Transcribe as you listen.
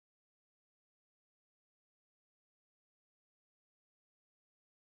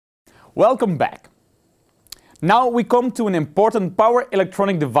Welcome back. Now we come to an important power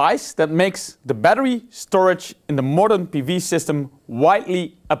electronic device that makes the battery storage in the modern PV system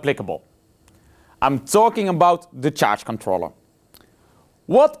widely applicable. I'm talking about the charge controller.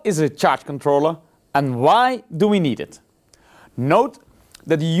 What is a charge controller and why do we need it? Note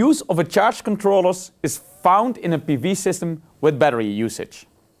that the use of a charge controller is found in a PV system with battery usage.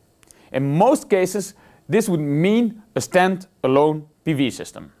 In most cases, this would mean a stand-alone PV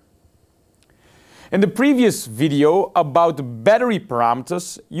system. In the previous video about the battery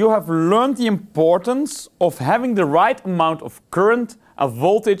parameters, you have learned the importance of having the right amount of current and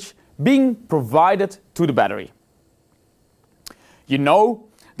voltage being provided to the battery. You know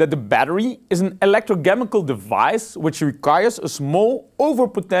that the battery is an electrochemical device which requires a small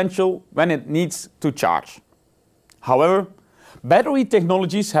overpotential when it needs to charge. However, battery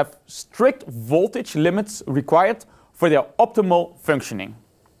technologies have strict voltage limits required for their optimal functioning.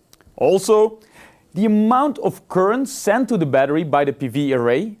 Also, the amount of current sent to the battery by the PV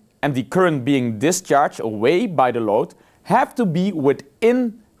array and the current being discharged away by the load have to be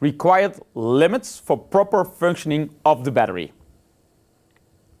within required limits for proper functioning of the battery.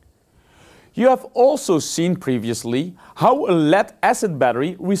 You have also seen previously how a lead-acid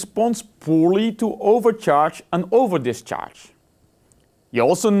battery responds poorly to overcharge and overdischarge. You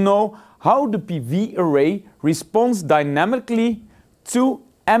also know how the PV array responds dynamically to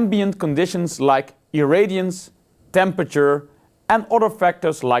ambient conditions like irradiance, temperature, and other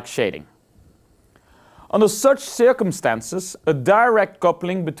factors like shading. Under such circumstances, a direct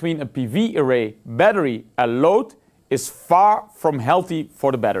coupling between a PV array, battery, and load is far from healthy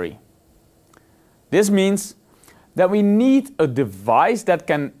for the battery. This means that we need a device that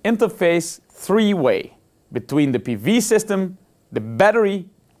can interface three-way between the PV system, the battery,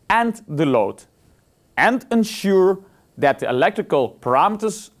 and the load, and ensure that the electrical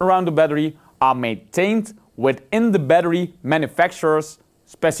parameters around the battery are maintained within the battery manufacturer's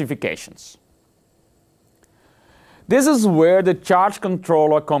specifications. This is where the charge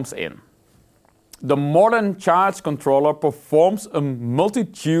controller comes in. The modern charge controller performs a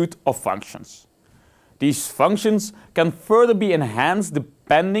multitude of functions. These functions can further be enhanced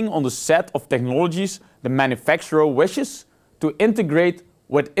depending on the set of technologies the manufacturer wishes to integrate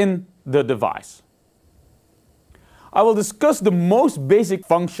within the device. I will discuss the most basic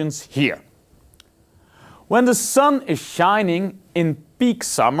functions here. When the sun is shining in peak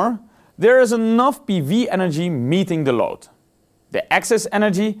summer, there is enough PV energy meeting the load. The excess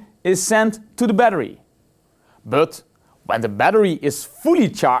energy is sent to the battery. But when the battery is fully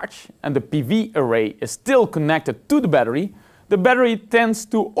charged and the PV array is still connected to the battery tends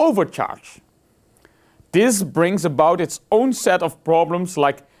to overcharge. This brings about its own set of problems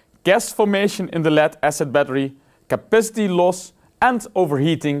like gas formation in the lead-acid battery, capacity loss, and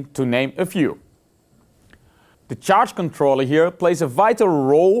overheating, to name a few. The charge controller here plays a vital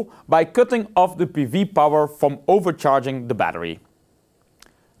role by cutting off the PV power from overcharging the battery.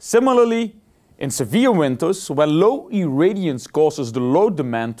 Similarly, in severe winters, when low irradiance causes the load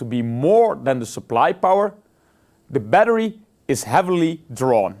demand to be more than the supply power, the battery is heavily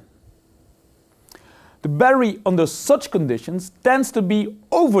drawn. The battery under such conditions tends to be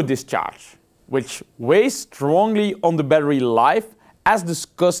over-discharged, which weighs strongly on the battery life as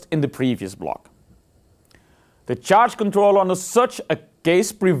discussed in the previous block. The charge controller under such a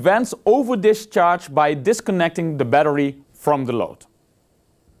case prevents over-discharge by disconnecting the battery from the load.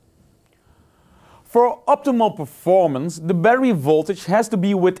 For optimal performance, the battery voltage has to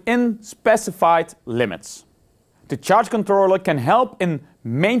be within specified limits. The charge controller can help in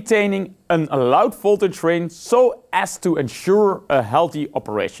maintaining an allowed voltage range so as to ensure a healthy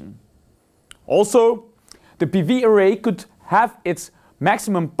operation. Also, the PV array could have its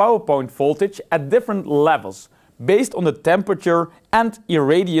maximum power point voltage at different levels based on the temperature and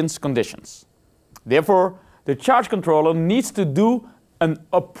irradiance conditions. Therefore, the charge controller needs to do an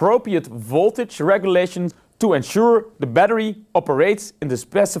appropriate voltage regulation to ensure the battery operates in the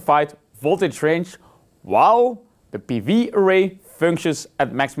specified voltage range while the PV array functions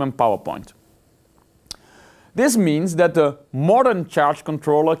at maximum power point. This means that the modern charge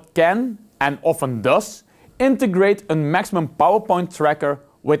controller can, and often does, integrate a maximum power point tracker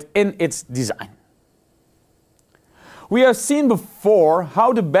within its design. We have seen before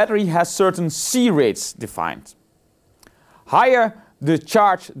how the battery has certain C rates defined. Higher the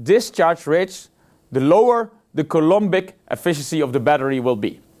charge-discharge rates, the lower the coulombic efficiency of the battery will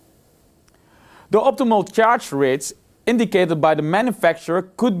be. The optimal charge rates indicated by the manufacturer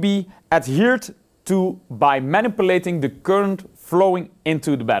could be adhered to by manipulating the current flowing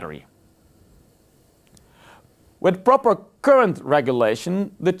into the battery. With proper current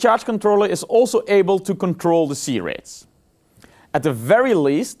regulation, the charge controller is also able to control the C rates. At the very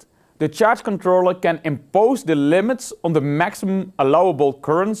least, the charge controller can impose the limits on the maximum allowable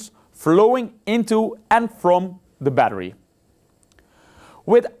currents flowing into and from the battery.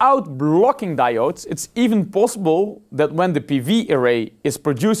 Without blocking diodes, it's even possible that when the PV array is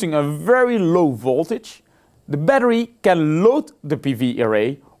producing a very low voltage, the battery can load the PV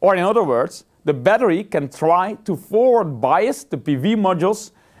array, or in other words, the battery can try to forward bias the PV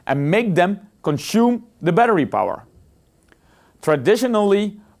modules and make them consume the battery power.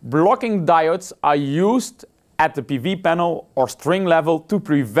 Traditionally, blocking diodes are used at the PV panel or string level to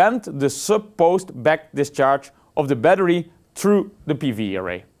prevent the supposed back discharge of the battery through the PV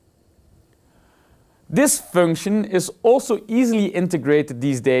array. This function is also easily integrated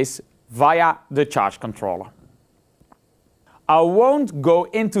these days via the charge controller. I won't go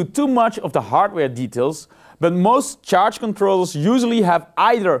into too much of the hardware details, but most charge controllers usually have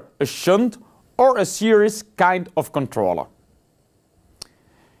either a shunt or a series kind of controller.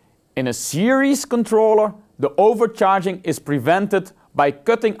 In a series controller, the overcharging is prevented by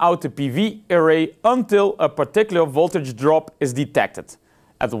cutting out the PV array until a particular voltage drop is detected,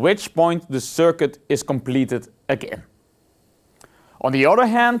 at which point the circuit is completed again. On the other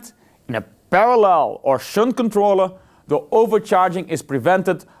hand, in a parallel or shunt controller, the overcharging is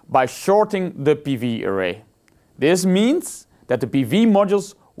prevented by shorting the PV array. This means that the PV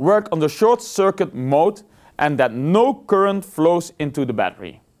modules work on the short circuit mode and that no current flows into the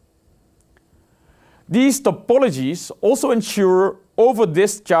battery. These topologies also ensure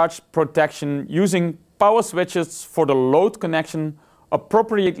over-discharge protection using power switches for the load connection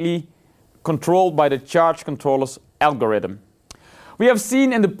appropriately controlled by the charge controller's algorithm. We have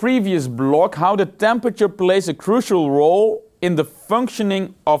seen in the previous block how the temperature plays a crucial role in the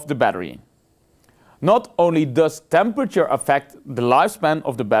functioning of the battery. Not only does temperature affect the lifespan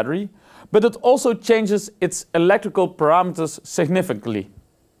of the battery, but it also changes its electrical parameters significantly.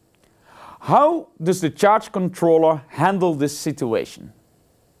 How does the charge controller handle this situation?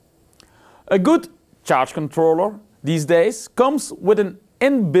 A good charge controller these days comes with an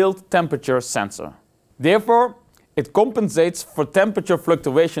inbuilt temperature sensor. Therefore, it compensates for temperature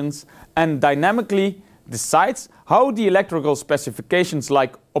fluctuations and dynamically decides how the electrical specifications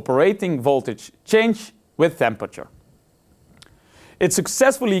like operating voltage change with temperature. It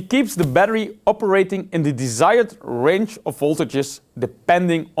successfully keeps the battery operating in the desired range of voltages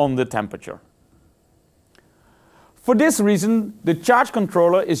depending on the temperature. For this reason, the charge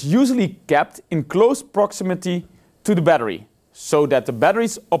controller is usually kept in close proximity to the battery, so that the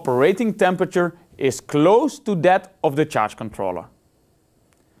battery's operating temperature is close to that of the charge controller.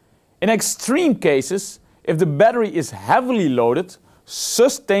 In extreme cases, if the battery is heavily loaded,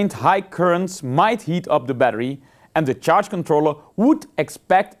 sustained high currents might heat up the battery, and the charge controller would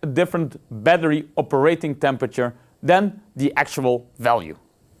expect a different battery operating temperature than the actual value.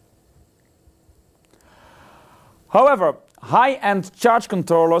 However, high-end charge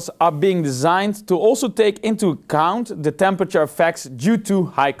controllers are being designed to also take into account the temperature effects due to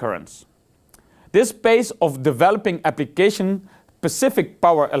high currents. This pace of developing application-specific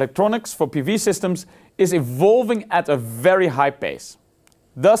power electronics for PV systems is evolving at a very high pace.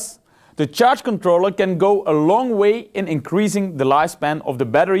 Thus, the charge controller can go a long way in increasing the lifespan of the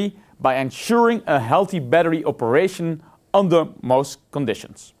battery by ensuring a healthy battery operation under most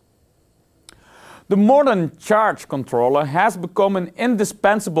conditions. The modern charge controller has become an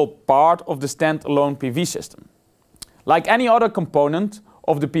indispensable part of the standalone PV system. Like any other component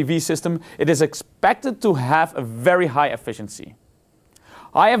of the PV system, it is expected to have a very high efficiency.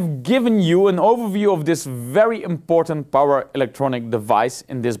 I have given you an overview of this very important power electronic device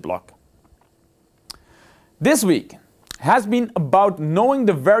in this block. This week has been about knowing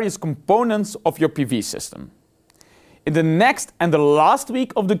the various components of your PV system. In the next and the last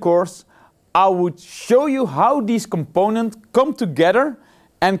week of the course, I would show you how these components come together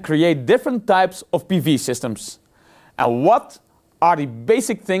and create different types of PV systems, and what are the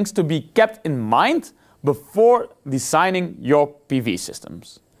basic things to be kept in mind before designing your PV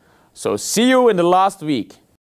systems. So see you in the last week.